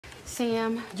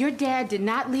Sam, your dad did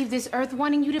not leave this earth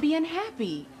wanting you to be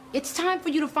unhappy. It's time for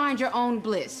you to find your own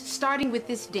bliss, starting with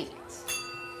this dance.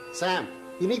 Sam,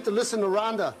 you need to listen to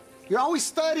Rhonda. You're always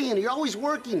studying, you're always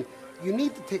working. You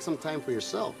need to take some time for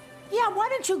yourself. Yeah, why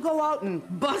don't you go out and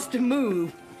bust a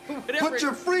move? Put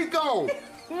your freak on!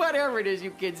 Whatever it is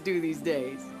you kids do these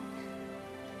days.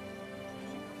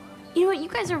 You know what? You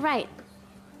guys are right.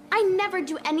 I never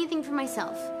do anything for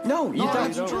myself. No,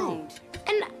 That's true.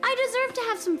 And I deserve to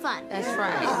have some fun. That's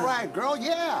right. All right, girl,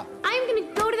 yeah. I'm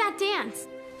gonna go to that dance.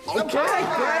 Okay,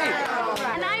 great.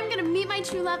 And I'm gonna meet my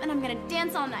true love and I'm gonna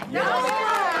dance all night.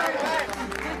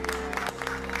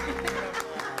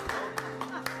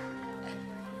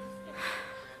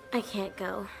 I can't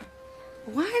go.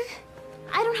 What?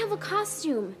 I don't have a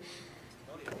costume.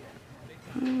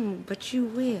 But you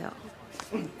will.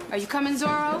 Are you coming,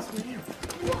 Zorro?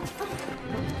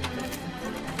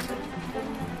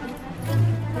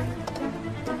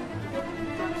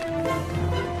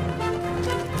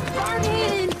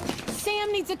 Martin!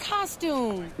 Sam needs a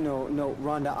costume. No,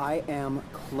 Rhonda, I am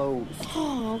closed.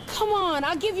 Oh, come on.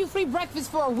 I'll give you free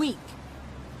breakfast for a week.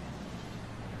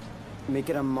 Make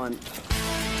it a month.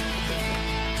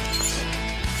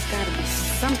 There's gotta be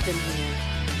something here.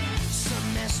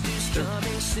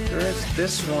 There's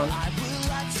this one.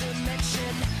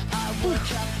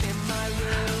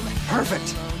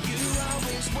 Perfect.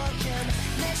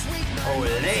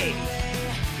 Olé.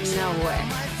 No way.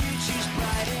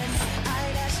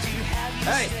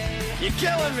 Hey, you're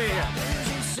killing me.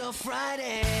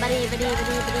 Buddy, buddy, buddy,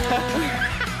 buddy.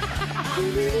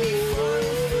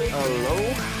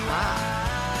 Aloha.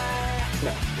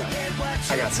 No,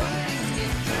 I got something.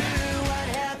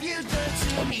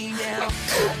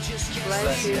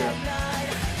 Bless you.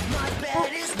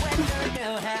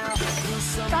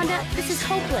 Rhonda, this is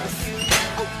hopeless.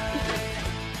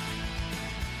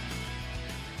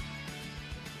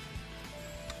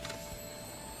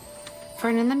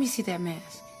 Vernon, let me see that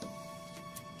mask.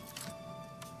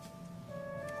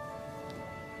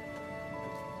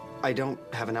 I don't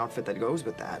have an outfit that goes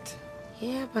with that.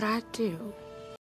 Yeah, but I do.